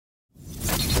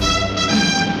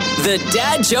The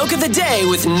dad joke of the day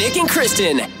with Nick and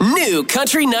Kristen. New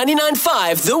Country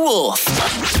 99.5 The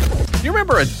Wolf. You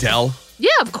remember Adele? Yeah,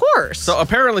 of course. So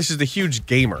apparently she's a huge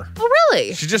gamer. Oh,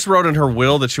 really? She just wrote in her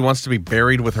will that she wants to be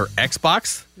buried with her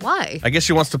Xbox. Why? I guess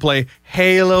she wants to play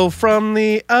Halo from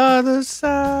the other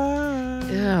side.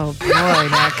 Oh, boy,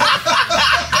 Nick.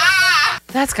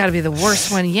 That's got to be the worst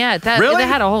one yet. Really? That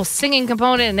had a whole singing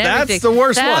component and everything. That's the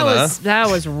worst one, That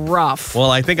was rough.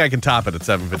 Well, I think I can top it at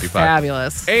 7:55.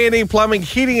 Fabulous. A&E Plumbing,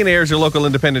 Heating and Air is your local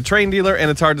independent train dealer, and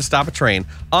it's hard to stop a train.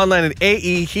 Online at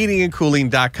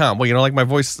aeheatingandcooling.com. Well, you know, like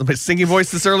my singing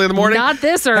voice this early in the morning? Not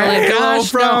this early. Halo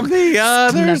Gosh, from the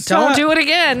other side. Don't do it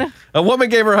again. A woman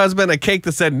gave her husband a cake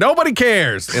that said, "Nobody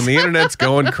cares," and the internet's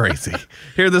going crazy.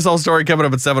 Hear this whole story coming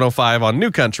up at 7:05 on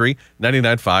New Country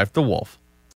 99.5 The Wolf.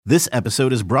 This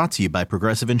episode is brought to you by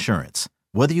Progressive Insurance.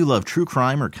 Whether you love true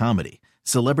crime or comedy,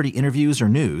 celebrity interviews or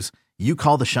news, you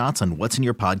call the shots on what's in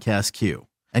your podcast queue.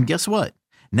 And guess what?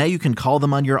 Now you can call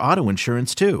them on your auto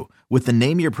insurance too with the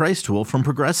Name Your Price tool from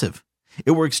Progressive.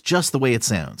 It works just the way it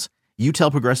sounds. You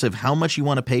tell Progressive how much you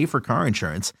want to pay for car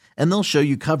insurance, and they'll show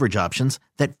you coverage options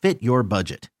that fit your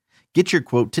budget. Get your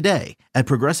quote today at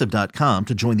Progressive.com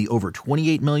to join the over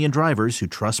 28 million drivers who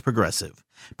trust Progressive.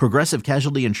 Progressive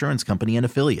Casualty Insurance Company and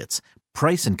Affiliates.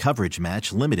 Price and coverage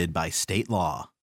match limited by state law.